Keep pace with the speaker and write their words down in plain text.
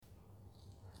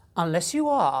Unless you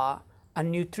are a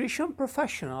nutrition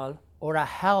professional or a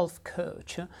health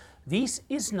coach, this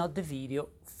is not the video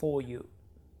for you.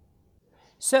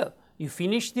 So, you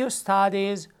finished your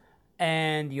studies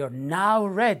and you're now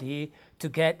ready to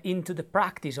get into the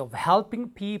practice of helping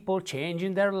people,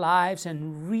 changing their lives,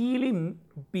 and really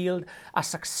build a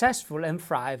successful and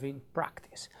thriving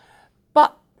practice.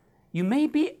 But you may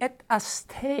be at a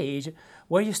stage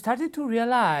where you started to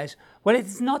realize, well,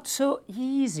 it's not so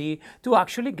easy to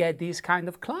actually get these kind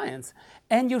of clients.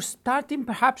 And you're starting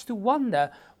perhaps to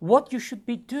wonder what you should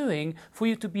be doing for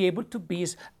you to be able to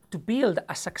build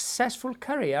a successful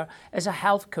career as a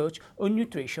health coach or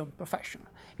nutrition professional.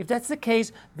 If that's the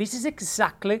case, this is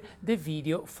exactly the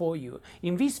video for you.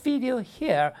 In this video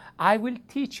here, I will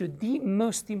teach you the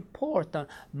most important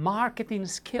marketing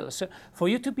skills for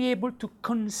you to be able to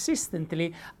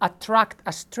consistently attract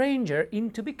a stranger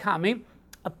into becoming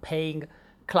a paying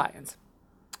client.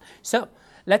 So,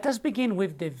 let us begin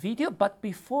with the video, but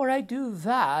before I do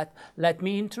that, let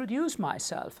me introduce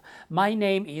myself. My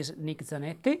name is Nick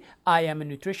Zanetti. I am a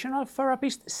nutritional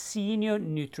therapist, senior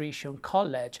nutrition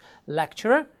college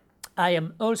lecturer. I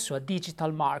am also a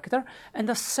digital marketer and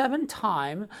a seven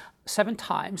times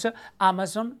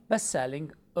Amazon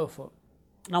best-selling author.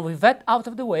 Now, with that out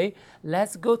of the way,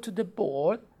 let's go to the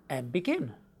board and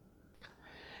begin.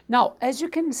 Now, as you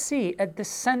can see at the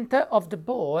center of the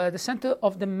board, at the center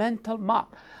of the mental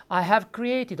map I have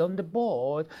created on the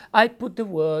board, I put the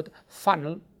word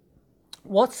funnel.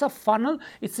 What's a funnel?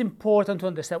 It's important to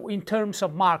understand in terms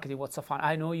of marketing what's a funnel.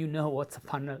 I know you know what's a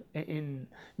funnel in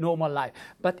normal life,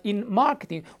 but in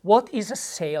marketing, what is a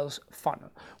sales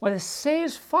funnel? Well, a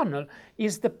sales funnel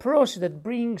is the process that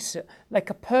brings like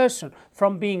a person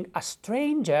from being a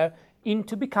stranger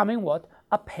into becoming what?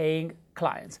 A paying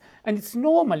clients. And it's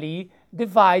normally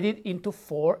divided into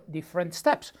 4 different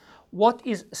steps. What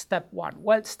is step 1?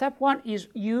 Well, step 1 is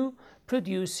you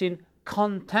producing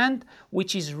content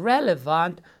which is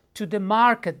relevant to the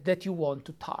market that you want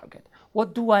to target.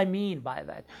 What do I mean by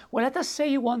that? Well, let us say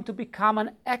you want to become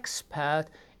an expert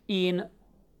in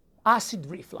acid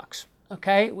reflux,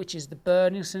 okay, which is the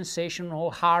burning sensation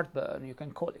or heartburn, you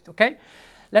can call it, okay?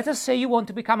 Let us say you want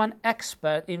to become an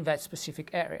expert in that specific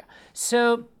area.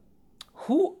 So,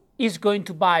 who is going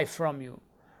to buy from you?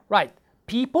 Right,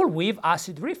 people with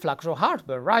acid reflux or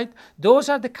heartburn, right? Those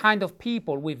are the kind of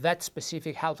people with that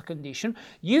specific health condition.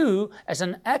 You, as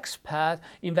an expert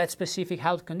in that specific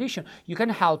health condition, you can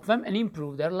help them and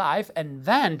improve their life, and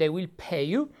then they will pay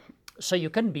you so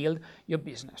you can build your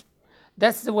business.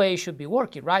 That's the way it should be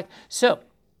working, right? So,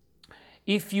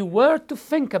 if you were to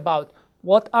think about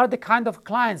what are the kind of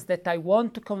clients that I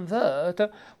want to convert?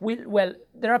 Well,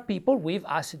 there are people with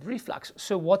acid reflux.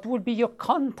 So what would be your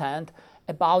content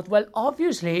about? Well,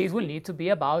 obviously, it will need to be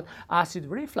about acid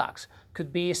reflux.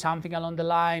 Could be something along the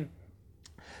line,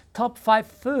 top 5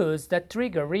 foods that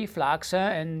trigger reflux,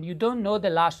 and you don't know the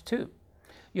last 2.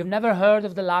 You've never heard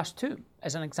of the last 2,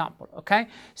 as an example, okay?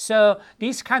 So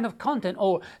this kind of content,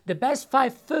 or the best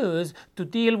 5 foods to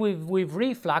deal with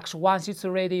reflux once it's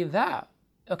already there.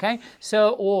 Okay,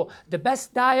 so, or the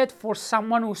best diet for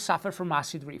someone who suffers from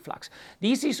acid reflux.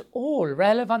 This is all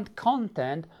relevant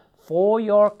content for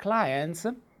your clients,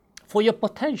 for your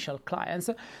potential clients.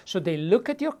 So they look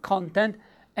at your content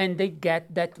and they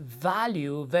get that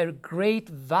value, very great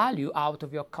value out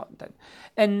of your content.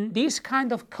 And this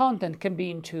kind of content can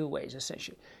be in 2 ways,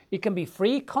 essentially. It can be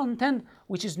free content,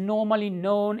 which is normally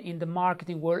known in the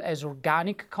marketing world as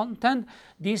organic content.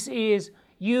 This is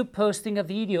you posting a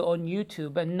video on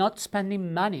YouTube and not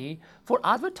spending money for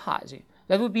advertising.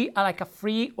 That would be like a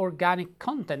free organic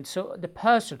content. So the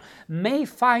person may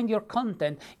find your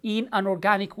content in an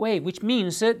organic way, which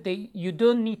means that you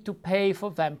don't need to pay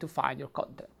for them to find your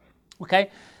content.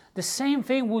 Okay? The same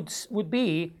thing would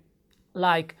be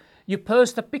like you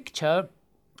post a picture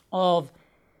of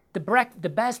the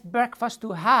best breakfast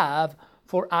to have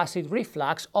for acid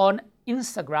reflux on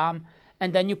Instagram,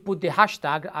 and then you put the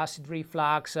hashtag acid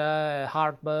reflux,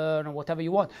 heartburn, or whatever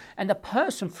you want. And the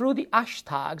person, through the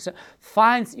hashtags,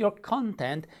 finds your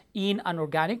content in an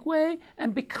organic way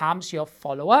and becomes your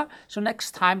follower. So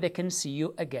next time they can see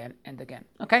you again and again,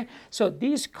 okay? So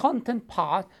this content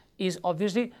part is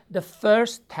obviously the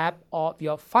first step of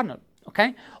your funnel,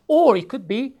 okay? Or it could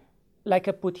be, like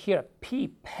I put here,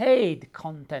 paid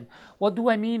content. What do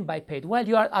I mean by paid? Well,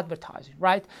 you are advertising,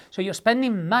 right? So you're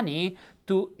spending money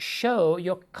to show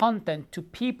your content to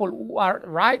people who are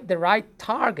the right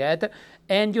target,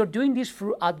 and you're doing this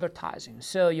through advertising.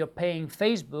 So you're paying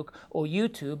Facebook or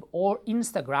YouTube or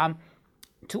Instagram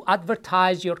to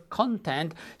advertise your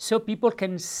content so people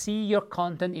can see your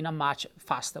content in a much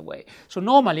faster way. So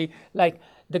normally, like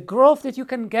the growth that you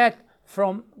can get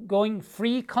from going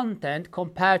free content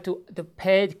compared to the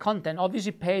paid content,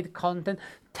 obviously paid content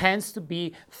tends to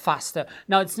be faster.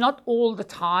 Now, it's not all the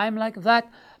time like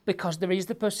that, because there is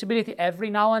the possibility every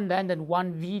now and then that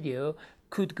one video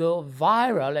could go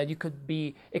viral and you could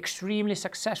be extremely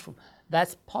successful.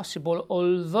 That's possible,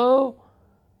 although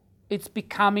it's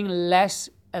becoming less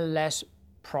and less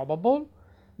probable.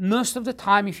 Most of the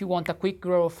time, if you want a quick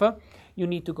growth, you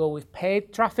need to go with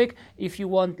paid traffic. If you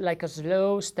want like a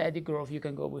slow, steady growth, you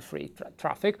can go with free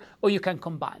traffic, or you can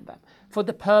combine them. For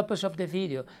the purpose of the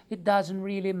video, it doesn't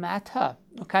really matter,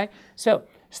 okay? So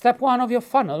step one of your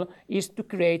funnel is to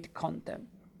create content.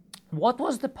 What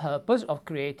was the purpose of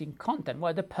creating content?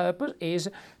 Well, the purpose is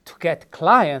to get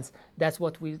clients. That's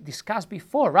what we discussed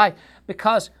before, right?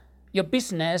 Because your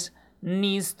business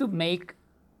needs to make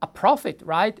a profit,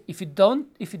 right? If you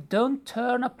don't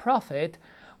turn a profit,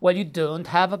 well, you don't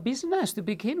have a business to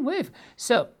begin with.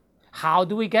 So how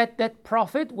do we get that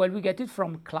profit? Well, we get it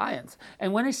from clients.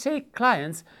 And when I say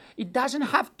clients, it doesn't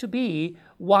have to be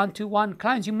one-to-one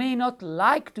clients. You may not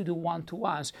like to do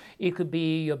one-to-ones. It could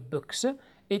be your books,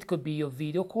 it could be your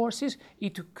video courses,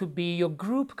 it could be your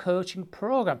group coaching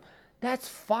program. That's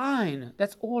fine.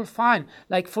 That's all fine.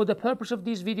 Like for the purpose of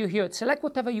this video here, select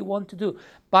whatever you want to do.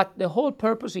 But the whole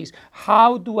purpose is,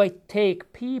 how do I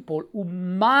take people who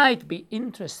might be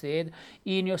interested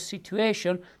in your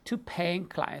situation to paying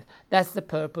clients? That's the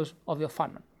purpose of your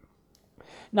funnel.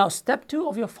 Now, step two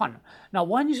of your funnel. Now,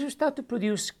 when you start to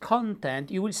produce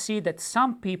content, you will see that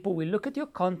some people will look at your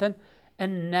content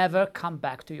and never come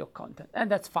back to your content. And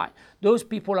that's fine. Those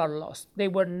people are lost. They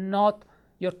were not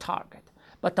your target.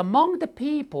 But among the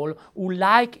people who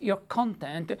like your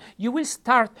content, you will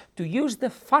start to use the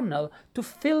funnel to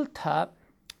filter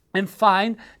and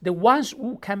find the ones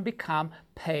who can become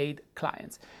paid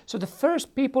clients. So the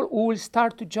first people who will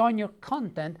start to join your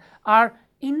content are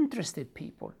interested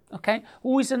people, okay?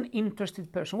 Who is an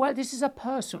interested person? Well, this is a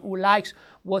person who likes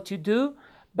what you do,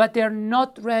 but they're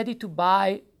not ready to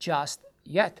buy just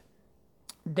yet.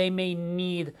 They may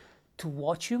need to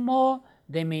watch you more.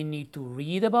 They may need to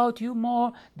read about you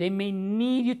more. They may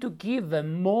need you to give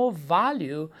them more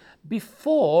value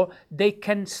before they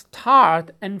can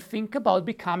start and think about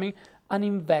becoming an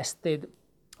invested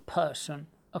person,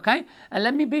 okay? And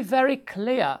let me be very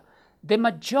clear. The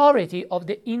majority of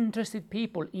the interested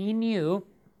people in you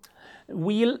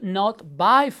will not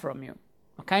buy from you,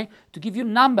 okay? To give you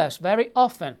numbers, very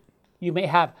often you may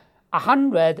have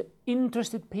 100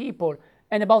 interested people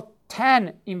and about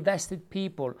 10 invested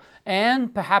people,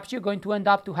 and perhaps you're going to end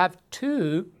up to have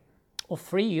 2 or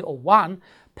 3 or 1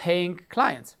 paying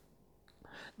clients.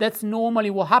 That's normally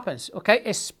what happens, okay?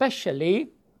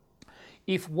 Especially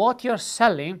if what you're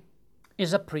selling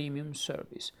is a premium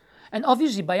service. And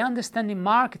obviously, by understanding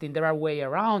marketing, there are ways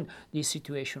around this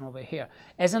situation over here.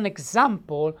 As an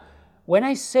example, when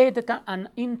I say that an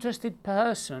interested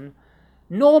person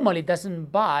normally doesn't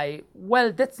buy,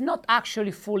 well, that's not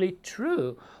actually fully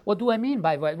true. What do I mean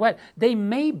by that? Well, they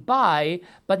may buy,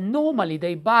 but normally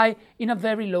they buy in a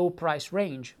very low price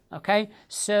range, okay?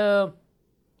 So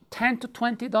 $10 to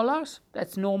 $20,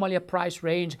 that's normally a price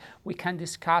range we can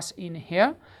discuss in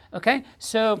here, okay?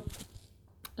 So,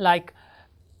 like,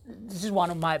 this is one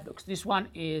of my books. This one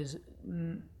is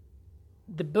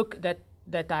the book that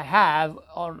I have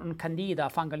on Candida,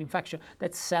 fungal infection,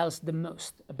 that sells the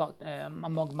most about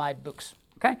among my books,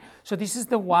 okay? So this is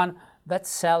the one that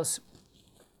sells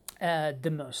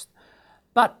the most.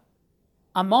 But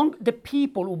among the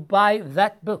people who buy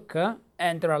that book,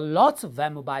 and there are lots of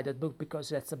them who buy that book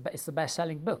because it's the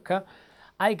best-selling book,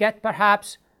 I get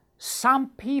perhaps some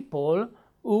people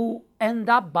who end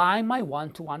up buying my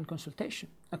one-to-one consultation,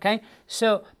 okay?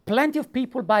 So plenty of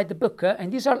people buy the book,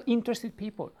 and these are interested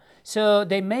people. So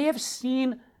they may have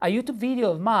seen a YouTube video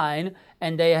of mine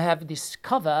and they have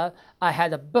discovered I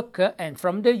had a book, and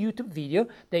from the YouTube video,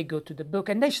 they go to the book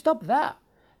and they stop there.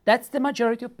 That's the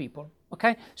majority of people,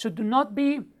 okay? So do not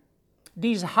be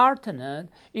disheartened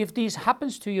if this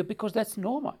happens to you, because that's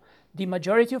normal. The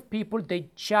majority of people, they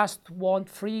just want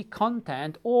free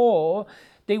content, or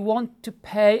they want to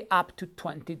pay up to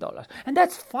 $20. And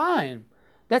that's fine.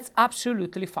 That's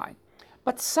absolutely fine.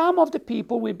 But some of the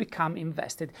people will become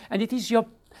invested, and it is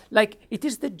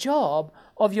the job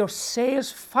of your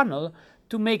sales funnel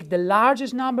to make the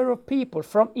largest number of people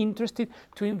from interested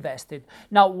to invested.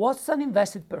 Now, what's an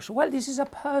invested person? Well, this is a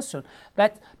person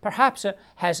that perhaps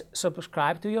has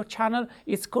subscribed to your channel,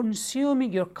 is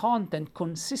consuming your content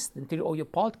consistently or your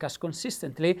podcast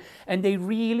consistently, and they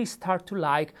really start to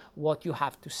like what you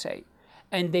have to say.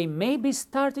 And they may be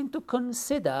starting to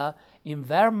consider in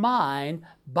their mind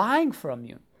buying from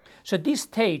you. So at this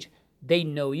stage, they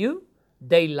know you,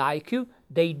 they like you,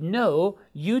 they know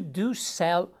you do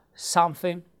sell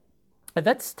something. At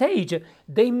that stage,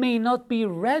 they may not be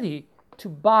ready to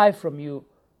buy from you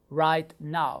right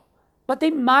now, but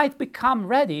they might become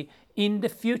ready in the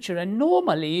future. And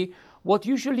normally, what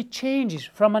usually changes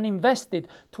from an invested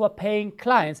to a paying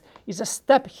client is a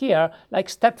step here, like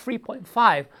step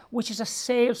 3.5, which is a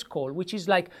sales call, which is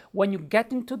like when you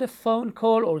get into the phone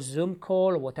call or Zoom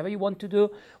call or whatever you want to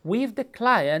do with the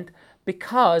client,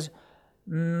 because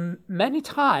many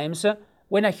times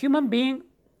when a human being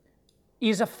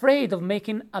is afraid of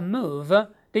making a move,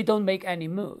 they don't make any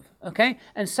move, okay?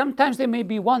 And sometimes they may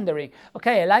be wondering,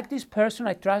 okay, I like this person,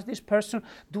 I trust this person.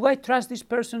 Do I trust this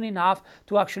person enough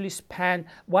to actually spend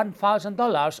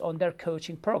 $1,000 on their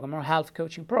coaching program or health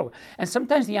coaching program? And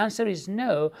sometimes the answer is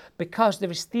no, because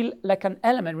there is still like an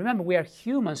element. Remember, we are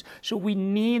humans, so we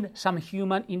need some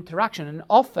human interaction. And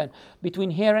often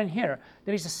between here and here,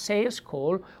 there is a sales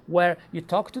call where you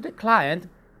talk to the client,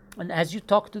 and as you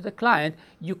talk to the client,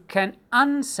 you can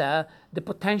answer the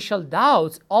potential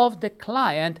doubts of the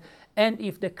client. And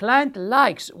if the client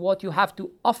likes what you have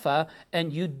to offer,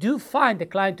 and you do find the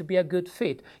client to be a good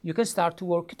fit, you can start to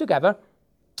work together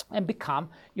and become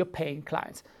your paying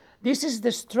clients. This is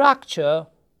the structure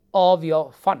of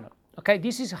your funnel. Okay,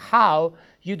 this is how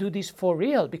you do this for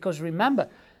real. Because remember,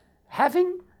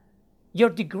 having your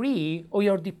degree or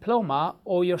your diploma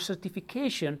or your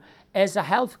certification as a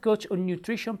health coach or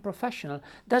nutrition professional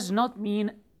does not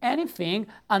mean anything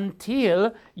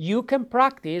until you can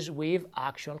practice with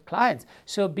actual clients.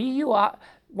 So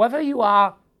whether you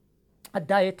are a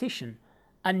dietitian,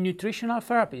 a nutritional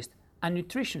therapist, a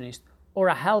nutritionist, or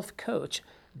a health coach,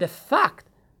 the fact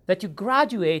that you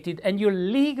graduated and you're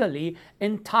legally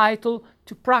entitled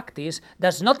to practice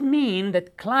does not mean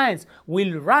that clients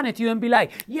will run at you and be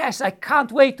like, yes, I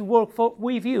can't wait to work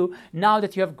with you now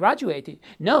that you have graduated.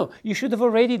 No, you should have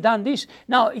already done this.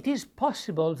 Now, it is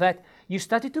possible that you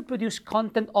started to produce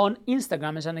content on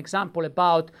Instagram, as an example,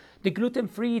 about the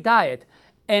gluten-free diet,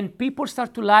 and people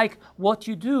start to like what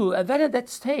you do. And then at that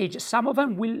stage, some of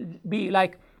them will be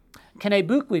like, can I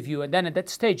book with you? And then at that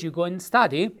stage, you go and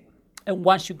study. And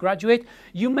once you graduate,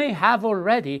 you may have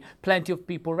already plenty of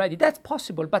people ready. That's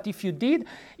possible. But if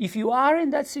you are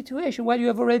in that situation, well, you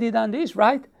have already done this,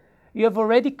 right? You have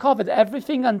already covered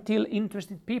everything until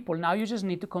interested people. Now you just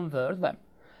need to convert them.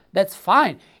 That's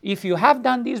fine. If you have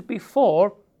done this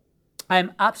before,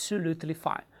 I'm absolutely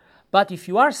fine. But if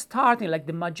you are starting, like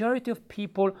the majority of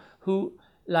people who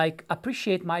like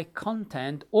appreciate my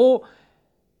content, or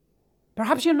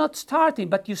perhaps you're not starting,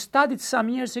 but you studied some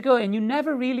years ago and you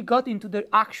never really got into the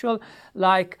actual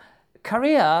like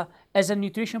career as a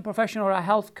nutrition professional or a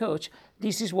health coach,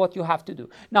 this is what you have to do.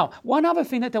 Now, one other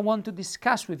thing that I want to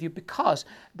discuss with you, because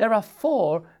there are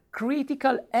 4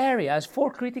 critical areas,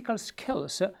 4 critical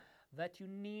skills that you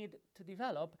need to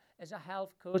develop as a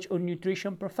health coach or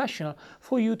nutrition professional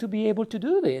for you to be able to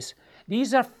do this.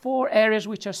 These are 4 areas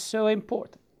which are so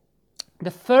important.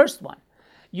 The first one,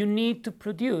 you need to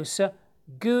produce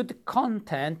good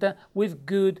content with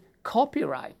good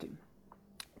copywriting.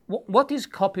 What is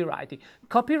copywriting?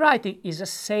 Copywriting is a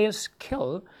sales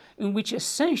skill in which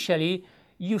essentially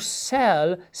you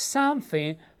sell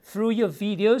something through your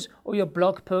videos or your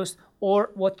blog post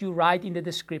or what you write in the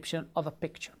description of a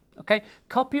picture. Okay?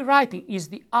 Copywriting is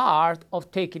the art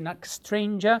of taking a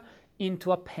stranger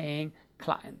into a paying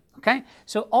client. Okay?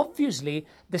 So obviously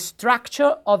the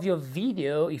structure of your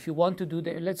video, if you want to do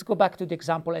let's go back to the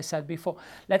example I said before.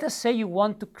 Let us say you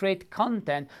want to create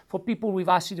content for people with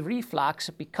acid reflux,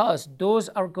 because those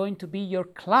are going to be your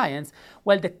clients.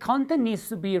 Well, the content needs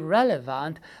to be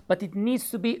relevant, but it needs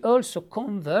to be also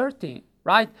converting,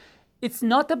 right? It's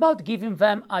not about giving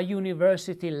them a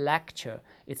university lecture.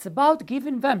 It's about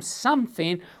giving them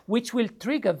something which will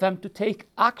trigger them to take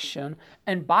action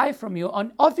and buy from you.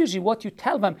 And obviously what you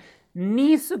tell them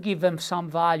needs to give them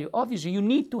some value. Obviously you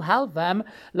need to help them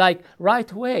like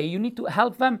right away. You need to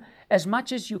help them as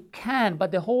much as you can,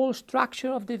 but the whole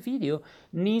structure of the video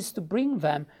needs to bring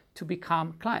them to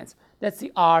become clients. That's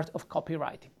the art of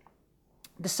copywriting.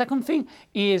 The second thing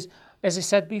is, as I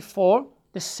said before,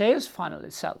 the sales funnel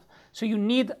itself. So you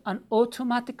need an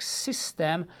automatic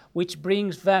system which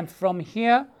brings them from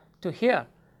here to here.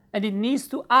 and it needs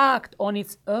to act on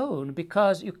its own,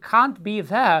 because you can't be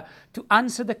there to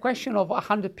answer the question of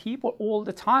 100 people all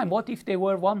the time. What if they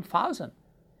were 1,000?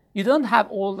 You don't have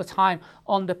all the time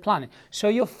on the planet. So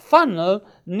your funnel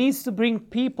needs to bring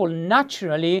people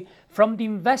naturally from the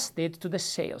invested to the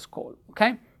sales call,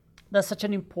 okay? That's such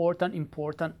an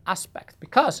important aspect,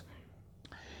 because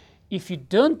if you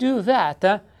don't do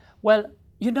that, well,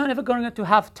 you're not ever going to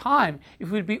have time. It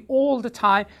will be all the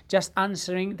time just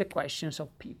answering the questions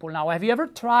of people. Now, have you ever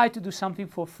tried to do something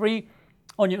for free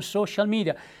on your social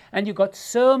media and you got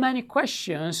so many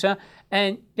questions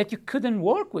and that you couldn't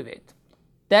work with it?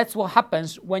 That's what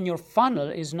happens when your funnel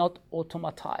is not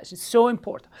automatized. It's so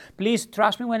important. Please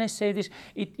trust me when I say this.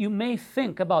 You may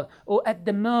think about, oh, at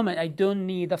the moment I don't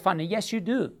need a funnel. Yes, you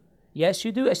do. Yes,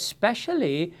 you do,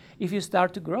 especially if you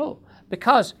start to grow.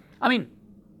 Because, I mean,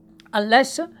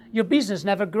 unless your business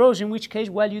never grows, in which case,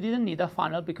 well, you didn't need a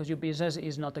funnel because your business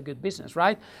is not a good business,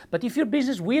 right? But if your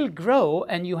business will grow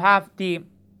and you have the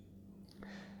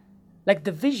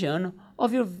vision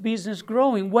of your business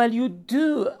growing, well, you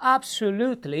do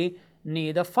absolutely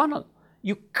need a funnel.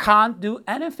 You can't do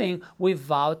anything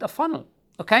without a funnel,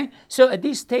 okay? So at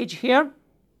this stage here,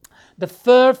 the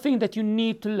third thing that you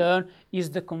need to learn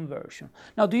is the conversion.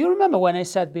 Now, do you remember when I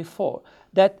said before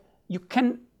that you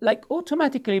can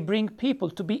automatically bring people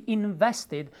to be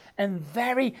invested and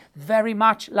very, very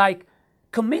much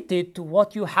committed to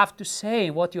what you have to say,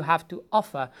 what you have to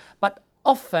offer. But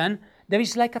often there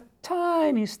is a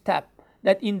tiny step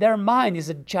that in their mind is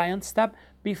a giant step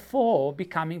before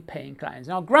becoming paying clients.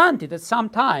 Now, granted that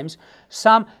sometimes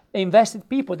some invested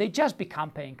people, they just become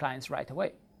paying clients right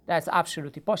away. That's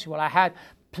absolutely possible. I had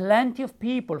plenty of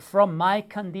people from my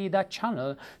Candida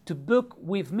channel to book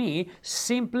with me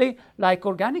simply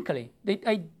organically.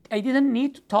 I didn't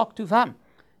need to talk to them.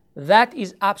 That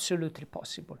is absolutely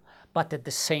possible. But at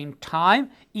the same time,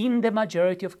 in the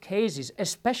majority of cases,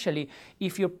 especially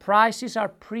if your prices are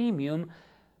premium,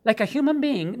 a human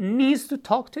being needs to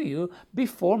talk to you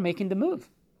before making the move.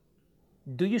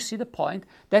 Do you see the point?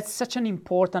 That's such an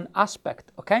important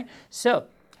aspect, okay? So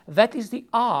that is the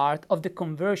art of the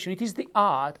conversion. It is the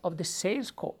art of the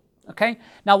sales call, okay?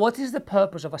 Now, what is the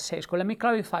purpose of a sales call? Let me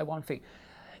clarify one thing.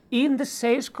 In the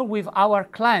sales call with our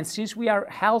clients, since we are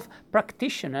health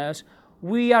practitioners,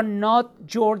 we are not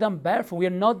Jordan Belfort. We are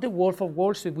not the Wolf of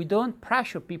Wall Street. We don't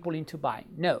pressure people into buying.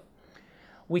 No.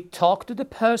 We talk to the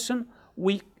person.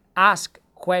 We ask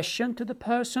questions to the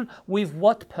person. With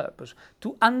what purpose?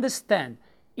 To understand,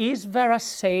 is there a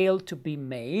sale to be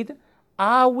made?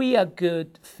 Are we a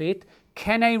good fit?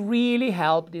 Can I really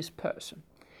help this person?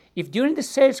 If during the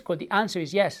sales call the answer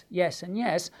is yes, yes, and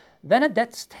yes, then at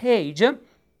that stage,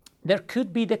 there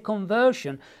could be the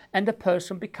conversion and the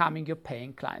person becoming your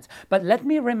paying clients. But let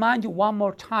me remind you one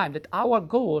more time that our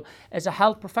goal as a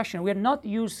health professional, we are not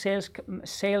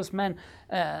salesmen.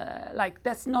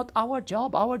 That's not our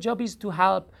job. Our job is to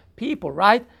help people,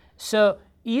 right? So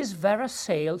is there a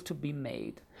sale to be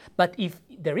made? But if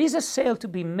there is a sale to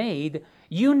be made,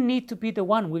 you need to be the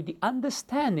one with the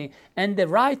understanding and the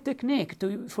right technique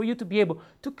for you to be able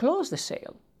to close the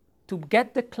sale, to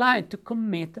get the client to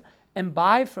commit and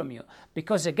buy from you.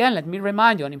 Because again, let me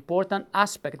remind you an important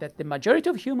aspect, that the majority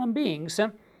of human beings,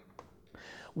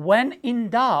 when in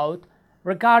doubt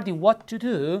regarding what to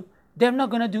do, they're not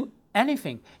going to do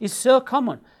anything. It's so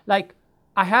common.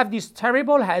 I have these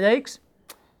terrible headaches,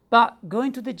 but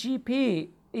going to the GP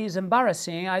is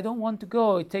embarrassing. I don't want to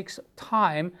go. It takes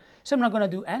time. So I'm not going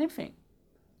to do anything.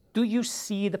 Do you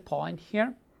see the point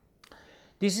here?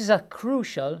 This is a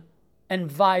crucial and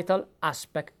vital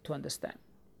aspect to understand.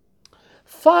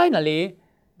 Finally,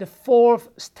 the fourth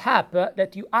step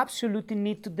that you absolutely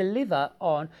need to deliver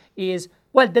on is,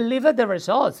 deliver the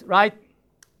results, right?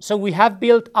 So we have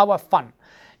built our funnel.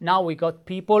 Now we got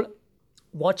people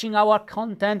watching our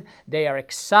content. They are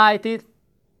excited.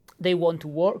 They want to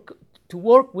work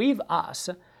with us.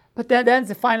 But then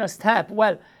the final step,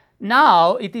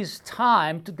 now it is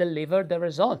time to deliver the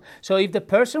result. So if the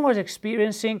person was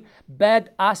experiencing bad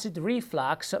acid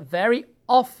reflux, very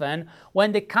often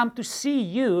when they come to see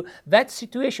you, that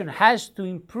situation has to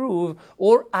improve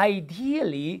or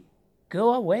ideally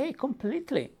go away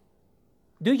completely.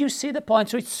 Do you see the point?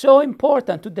 So it's so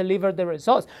important to deliver the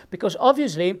results, because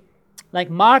obviously,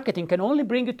 marketing can only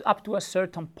bring it up to a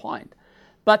certain point.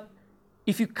 But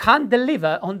if you can't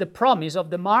deliver on the promise of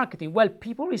the marketing,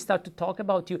 people will start to talk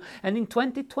about you. And in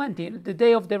 2020, the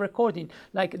day of the recording,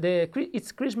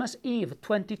 it's Christmas Eve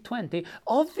 2020,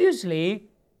 obviously,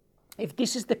 if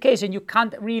this is the case and you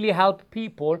can't really help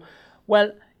people,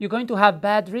 you're going to have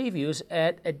bad reviews.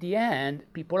 At the end,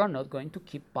 people are not going to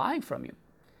keep buying from you.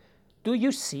 Do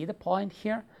you see the point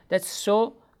here? That's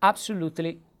so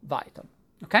absolutely vital.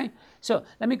 Okay? So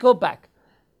let me go back.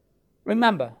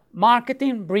 Remember,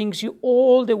 marketing brings you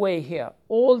all the way here,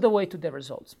 all the way to the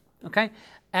results. Okay?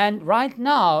 And right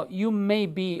now, you may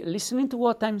be listening to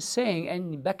what I'm saying,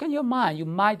 and back in your mind, you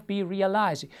might be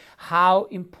realizing how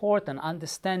important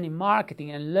understanding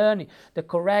marketing and learning the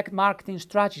correct marketing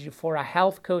strategy for a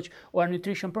health coach or a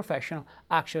nutrition professional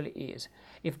actually is.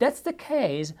 If that's the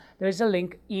case, there is a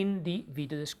link in the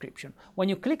video description. When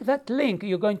you click that link,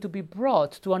 you're going to be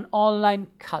brought to an online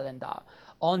calendar.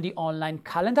 On the online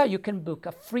calendar, you can book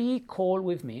a free call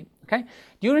with me, okay?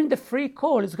 During the free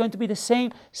call, it's going to be the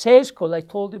same sales call I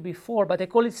told you before, but I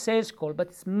call it sales call, but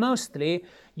it's mostly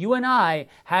you and I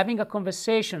having a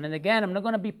conversation. And again, I'm not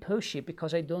going to be pushy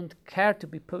because I don't care to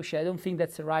be pushy. I don't think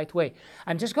that's the right way.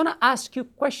 I'm just going to ask you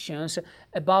questions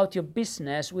about your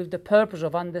business with the purpose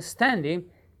of understanding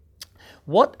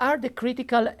what are the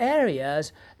critical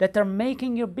areas that are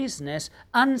making your business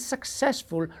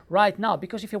unsuccessful right now?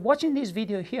 Because if you're watching this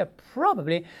video here,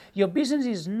 probably your business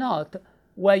is not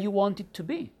where you want it to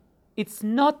be. It's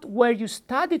not where you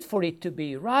studied for it to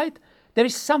be, right? There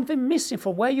is something missing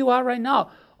from where you are right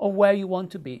now or where you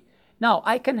want to be. Now,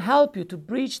 I can help you to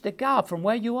bridge the gap from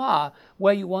where you are,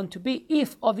 where you want to be,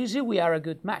 if obviously we are a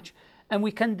good match. And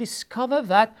we can discover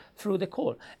that through the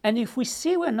call. And if we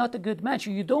see we're not a good match,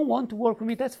 you don't want to work with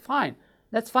me, that's fine.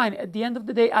 That's fine. At the end of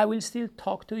the day, I will still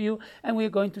talk to you and we're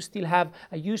going to still have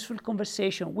a useful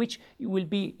conversation, which will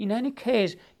be, in any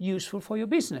case, useful for your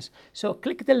business. So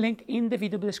click the link in the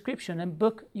video description and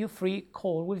book your free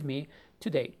call with me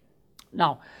today.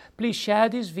 Now, please share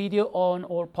this video on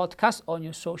our podcast on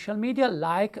your social media,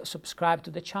 like, subscribe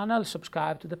to the channel,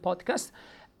 subscribe to the podcast,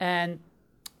 and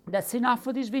that's enough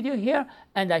for this video here,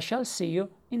 and I shall see you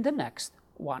in the next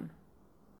one.